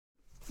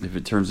If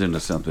it turns into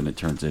something, it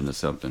turns into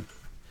something.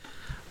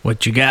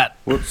 What you got?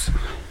 Whoops.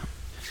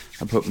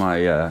 I put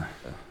my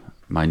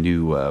my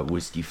new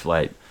Whiskey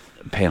Flight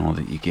panel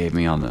that you gave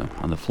me on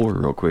the floor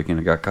real quick, and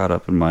it got caught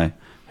up in my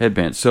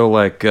headband. So,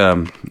 like,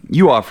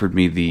 you offered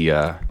me the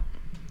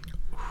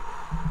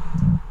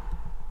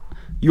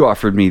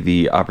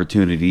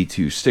opportunity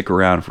to stick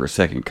around for a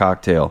second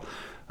cocktail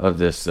of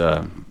this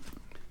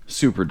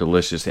super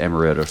delicious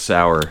amaretto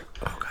sour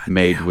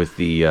made with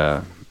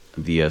the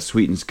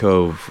Sweetens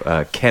Cove,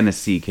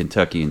 Tennessee,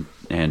 Kentucky,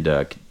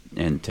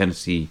 and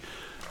Tennessee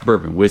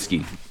bourbon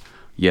whiskey.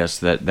 Yes,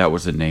 that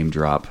was a name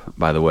drop,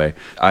 by the way.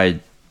 I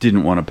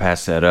didn't want to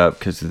pass that up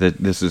because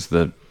this is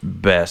the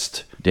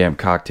best damn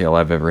cocktail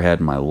I've ever had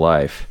in my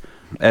life.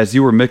 As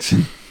you were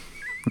mixing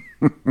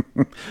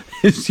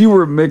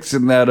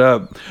that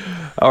up,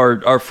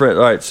 our friend.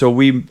 All right, so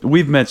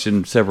we've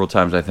mentioned several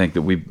times, I think,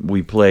 that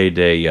we played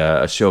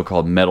a show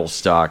called Metal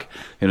Stock.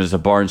 It was a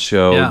barn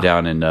show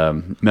down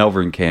in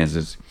Melbourne,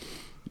 Kansas,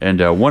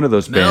 and one of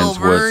those bands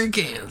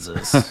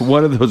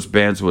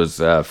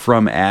was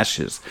From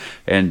Ashes,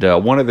 and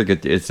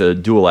it's a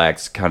dual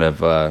axe kind of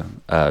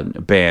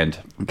band,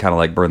 kind of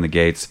like Burn the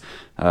Gates.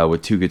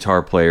 With two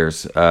guitar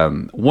players.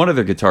 One of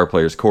the guitar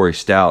players, Corey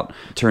Stout,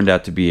 turned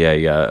out to be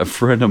a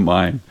friend of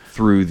mine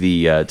through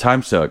the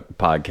Time Suck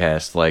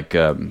podcast. Like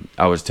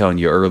I was telling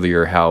you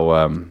earlier how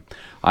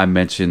I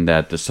mentioned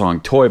that the song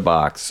Toy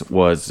Box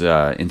was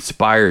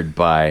inspired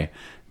by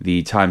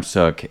the Time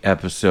Suck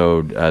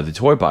episode, The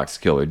Toy Box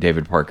Killer,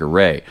 David Parker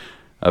Ray.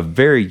 A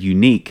very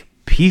unique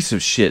piece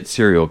of shit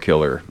serial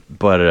killer.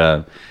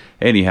 But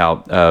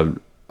anyhow...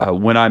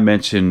 when I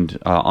mentioned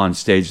on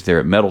stage there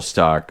at Metal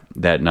Stock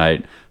that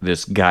night,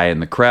 this guy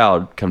in the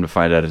crowd, come to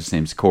find out his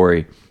name's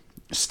Corey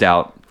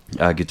Stout,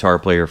 guitar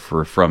player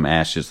for From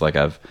Ashes, like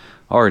I've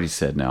already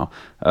said now.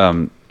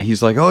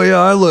 He's like, "Oh yeah,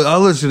 I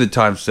listen to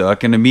Time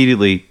Suck," and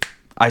immediately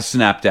I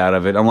snapped out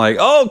of it. I'm like,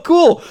 "Oh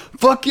cool,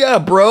 fuck yeah,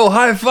 bro,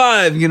 high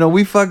five!" You know,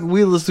 we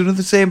listen to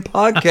the same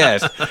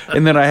podcast,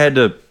 and then I had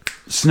to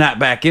snap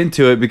back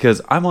into it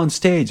because I'm on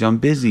stage, I'm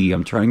busy,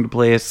 I'm trying to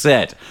play a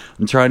set,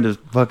 I'm trying to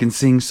fucking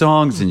sing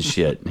songs and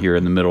shit here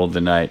in the middle of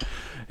the night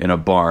in a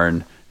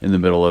barn in the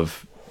middle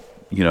of,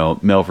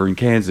 Melbourne,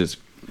 Kansas.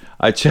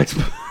 I checked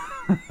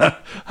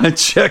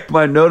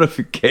my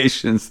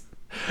notifications,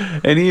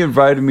 and he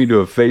invited me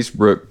to a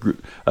Facebook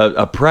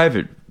a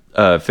private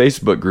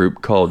Facebook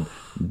group called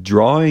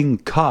Drawing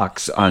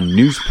Cocks on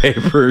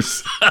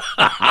Newspapers.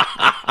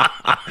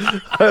 I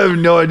have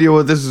no idea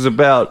what this is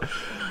about.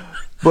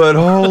 But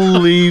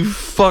holy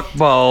fuck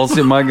balls,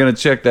 am I going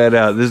to check that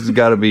out? This has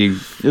got to be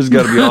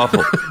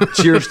awful.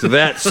 Cheers to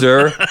that,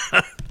 sir.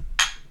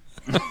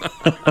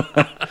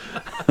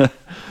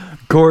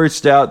 Corey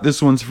Stout,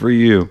 this one's for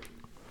you.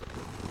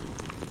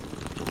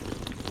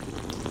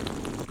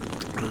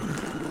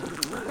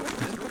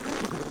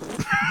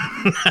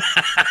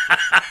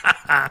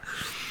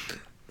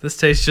 This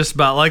tastes just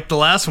about like the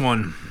last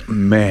one.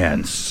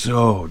 Man,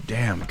 so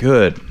damn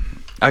good.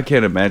 I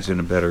can't imagine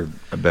a better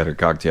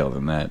cocktail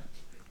than that.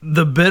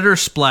 The bitter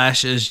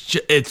splash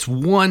it's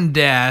one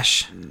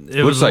dash.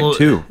 It looks like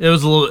two. It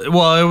was a little.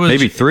 Well, it was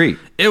maybe three.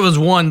 It was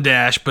one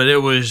dash, but it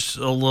was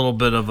a little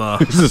bit of a.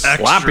 It was a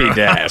sloppy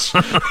dash.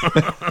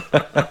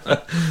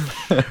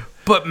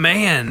 But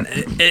man,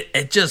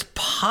 it just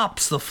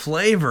pops the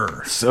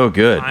flavor. So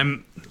good.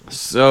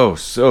 So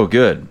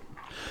good.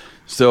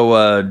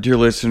 So, dear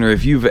listener,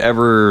 if you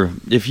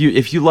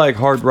like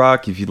hard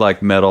rock, if you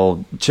like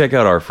metal, check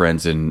out our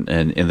friends in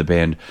the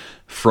band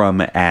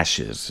From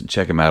Ashes.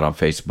 Check them out on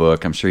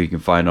Facebook. I'm sure you can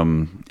find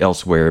them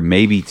elsewhere.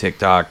 Maybe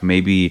TikTok,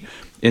 maybe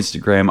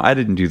Instagram. I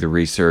didn't do the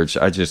research.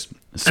 I just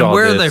saw. And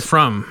where are they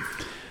from?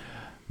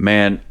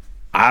 Man,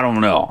 I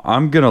don't know.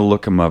 I'm going to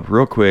look them up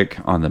real quick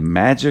on the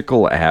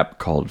magical app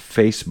called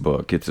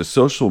Facebook. It's a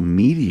social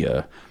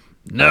media.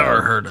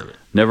 Never heard of it.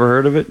 Never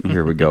heard of it?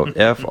 Here we go.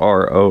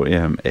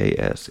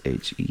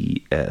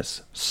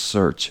 FROMASHES.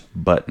 Search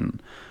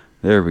button.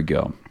 There we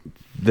go.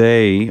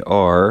 They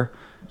are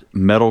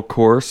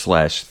metalcore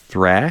 /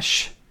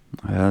 thrash.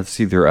 Let's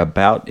see their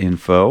about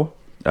info.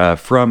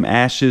 From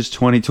Ashes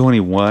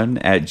 2021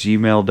 at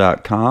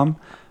gmail.com.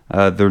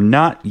 They're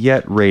not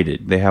yet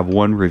rated. They have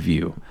one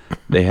review.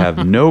 They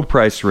have no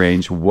price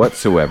range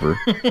whatsoever.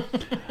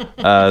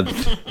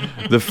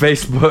 The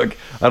Facebook,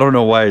 I don't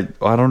know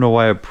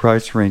why a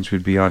price range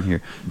would be on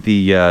here.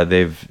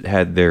 They've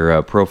had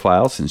their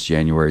profile since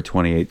January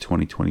 28,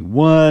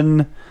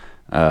 2021.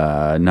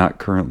 Not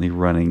currently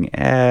running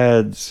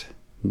ads.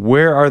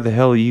 Where are the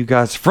hell are you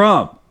guys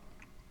from?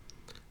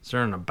 Is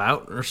there an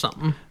about or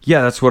something?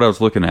 Yeah, that's what I was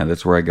looking at.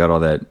 That's where I got all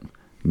that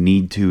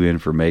need to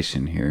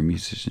information here.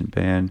 Musician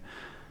band.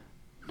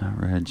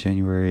 Not right.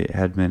 January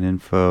admin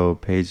info.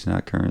 Page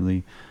not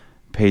currently.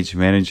 Page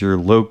manager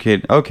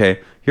locate. Okay,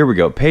 here we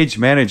go. Page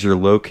manager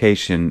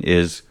location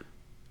is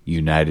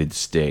United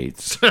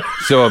States.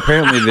 So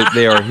apparently that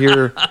they are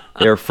here.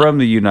 They are from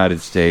the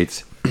United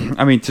States.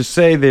 I mean, to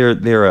say they're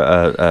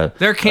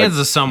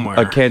Kansas somewhere.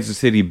 A Kansas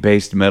City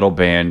based metal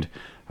band.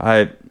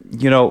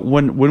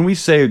 When we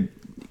say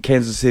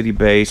Kansas City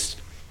based,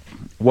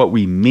 what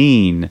we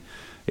mean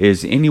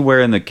is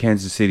anywhere in the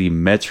Kansas City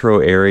metro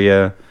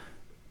area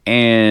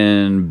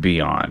and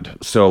beyond.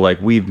 So, like,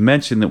 we've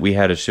mentioned that we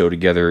had a show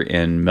together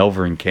in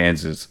Melbourne,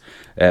 Kansas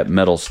at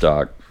Metal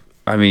Stock.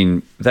 I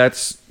mean,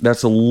 that's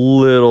a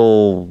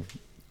little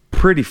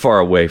pretty far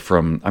away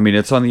from, I mean,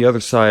 it's on the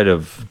other side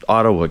of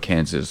Ottawa,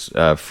 Kansas,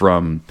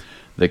 from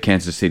the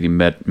Kansas City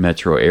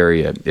metro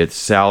area. It's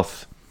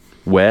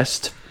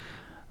southwest.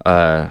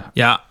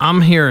 Yeah,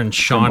 I'm here in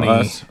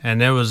Shawnee,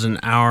 and it was an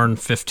hour and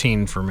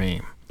 15 for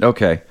me.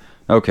 Okay.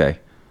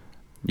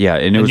 Yeah,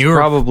 and it was you were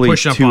probably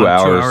pushing up 2 on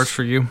hours. 2 hours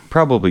for you?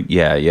 Probably,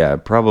 yeah,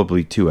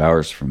 probably 2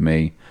 hours from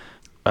me.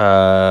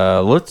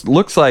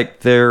 Looks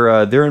like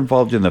they're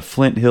involved in the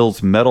Flint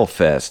Hills Metal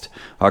Fest,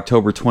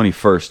 October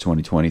 21st,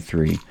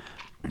 2023.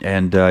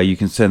 And you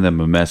can send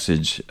them a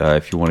message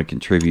if you want to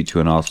contribute to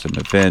an awesome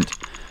event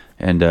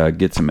and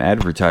get some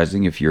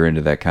advertising if you're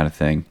into that kind of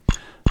thing.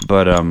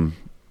 But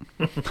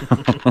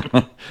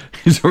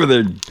he's over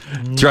there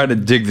trying to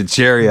dig the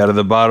cherry out of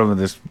the bottom of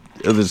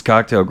this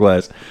cocktail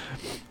glass.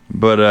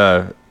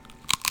 But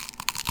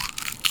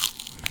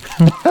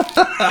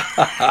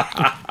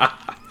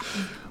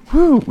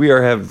whew, we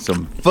are having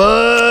some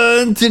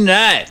fun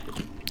tonight.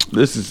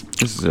 This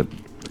is a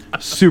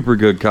super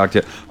good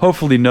cocktail.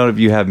 Hopefully none of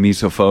you have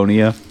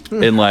misophonia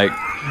in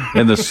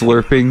the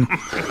slurping.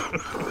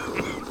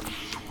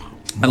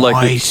 And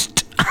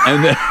Moist.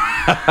 And then,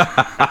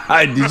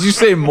 did you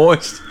say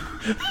moist?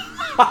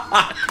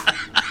 I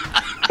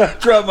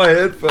dropped my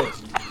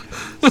headphones.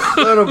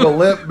 Son of a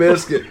limp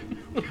biscuit.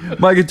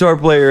 My guitar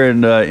player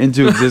and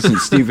Into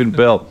Existence, Stephen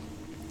Bell.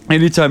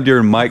 Anytime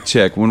during mic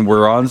check, when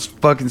we're on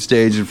fucking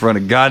stage in front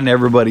of God and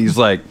everybody, he's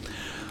like,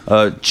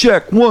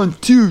 check 1,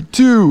 2,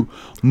 2,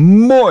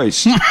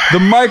 moist. The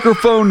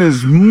microphone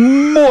is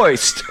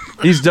moist.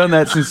 He's done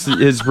that since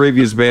his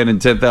previous band in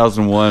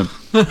 10,001.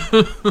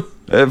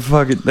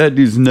 That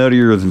dude's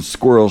nuttier than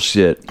squirrel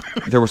shit.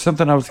 There was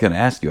something I was going to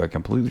ask you. I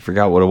completely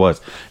forgot what it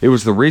was. It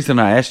was the reason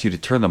I asked you to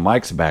turn the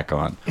mics back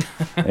on.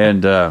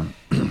 And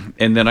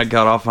then I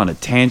got off on a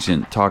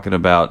tangent talking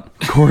about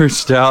Corey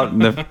Stout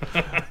and the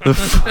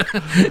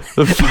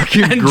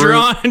fucking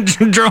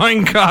And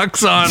drawing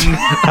cocks on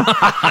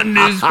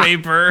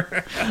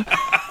newspaper.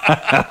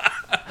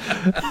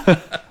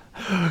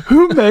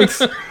 Who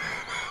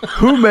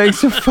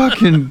makes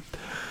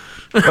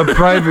a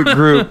private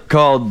group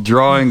called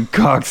Drawing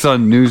Cocks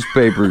on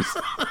Newspapers?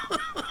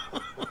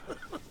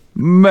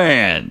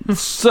 Man,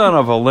 son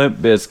of a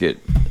limp biscuit.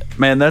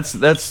 Man, that's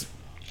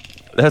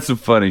some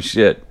funny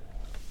shit.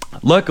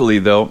 Luckily,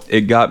 though,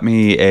 it got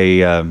me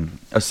a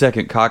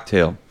second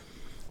cocktail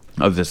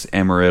of this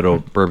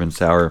Amaretto Bourbon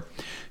Sour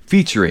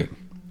featuring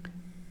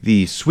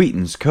the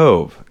Sweetens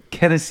Cove,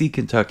 Tennessee,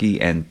 Kentucky,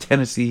 and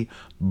Tennessee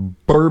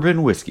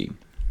Bourbon Whiskey.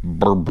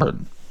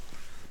 Bourbon.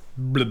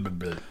 Blah, blah,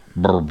 blah.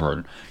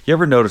 Bourbon. You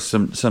ever notice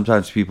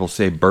sometimes people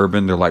say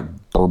bourbon, they're like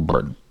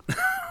bourbon.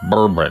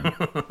 Bourbon.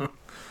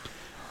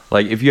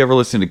 Like, if you ever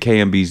listen to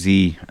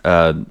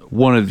KMBZ,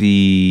 one of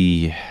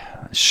the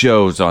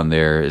shows on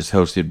there is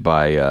hosted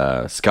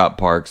by Scott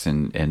Parks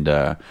and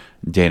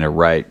Dana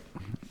Wright.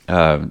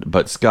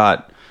 But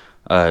Scott,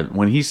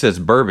 when he says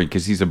bourbon,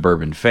 because he's a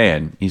bourbon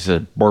fan, he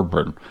says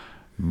bourbon.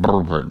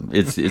 Bourbon.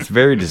 It's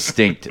very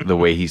distinct the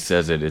way he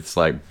says it. It's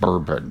like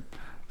bourbon.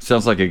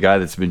 Sounds like a guy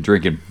that's been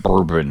drinking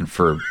bourbon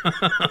for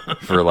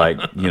like,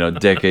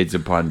 decades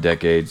upon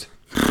decades.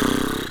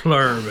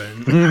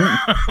 Bourbon.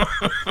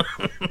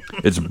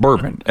 It's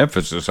bourbon.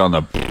 Emphasis on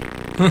the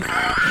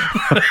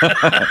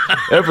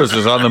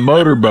emphasis on the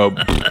motorboat.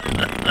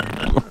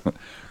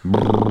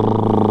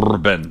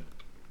 Bourbon.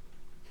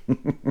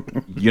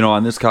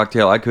 On this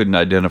cocktail, I couldn't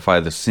identify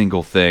the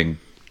single thing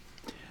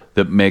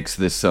that makes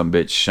this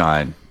sumbitch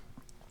shine.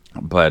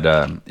 But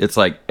it's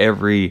like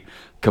every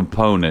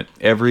component,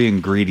 every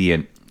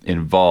ingredient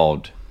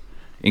involved,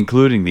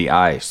 including the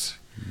ice,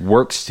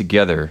 works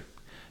together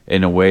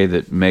in a way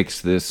that makes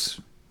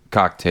this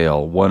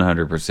cocktail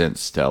 100%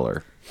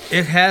 stellar.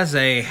 It has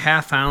a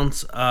half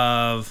ounce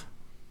of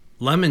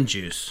lemon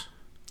juice.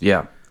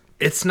 Yeah.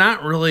 It's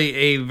not really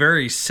a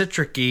very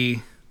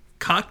citric-y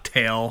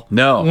cocktail.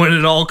 No. When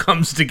it all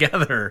comes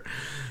together.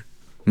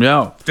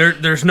 No.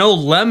 There's no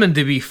lemon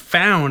to be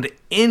found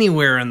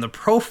anywhere in the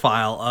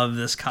profile of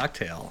this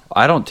cocktail.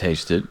 I don't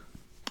taste it,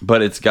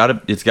 but it's got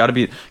to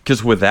be,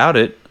 because without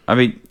it, I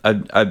mean,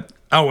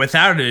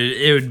 without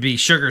it, it would be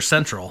Sugar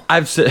Central.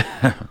 I've said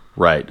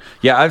right.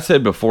 Yeah, I've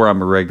said before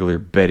I'm a regular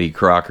Betty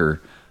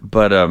Crocker,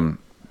 but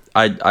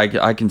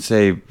I can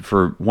say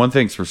for one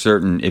thing's for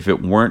certain, if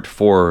it weren't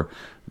for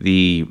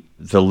the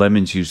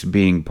lemon juice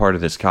being part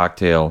of this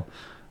cocktail,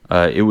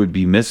 it would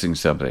be missing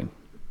something.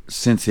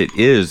 Since it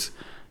is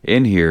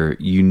in here,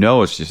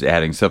 it's just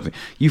adding something.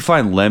 You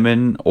find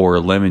lemon or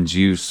lemon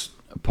juice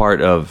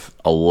part of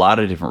a lot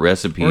of different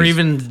recipes, or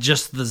even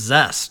just the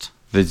zest.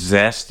 The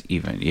zest,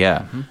 even,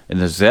 yeah. Mm-hmm.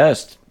 And the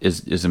zest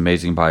is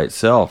amazing by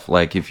itself.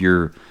 Like if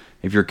you're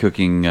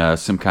cooking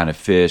some kind of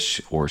fish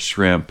or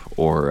shrimp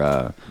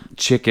or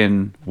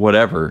chicken,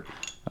 whatever,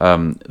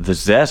 The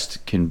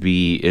zest can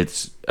be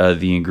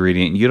the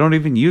ingredient. You don't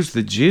even use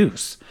the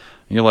juice.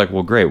 And you're like,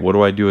 well, great. What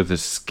do I do with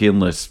this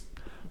skinless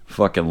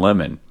fucking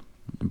lemon?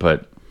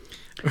 But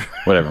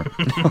whatever.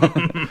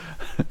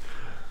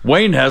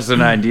 Wayne has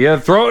an idea.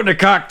 Throw it in a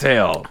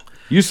cocktail.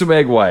 Use some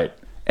egg white.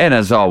 And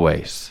as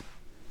always,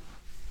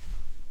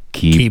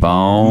 keep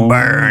on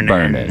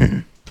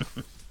burning.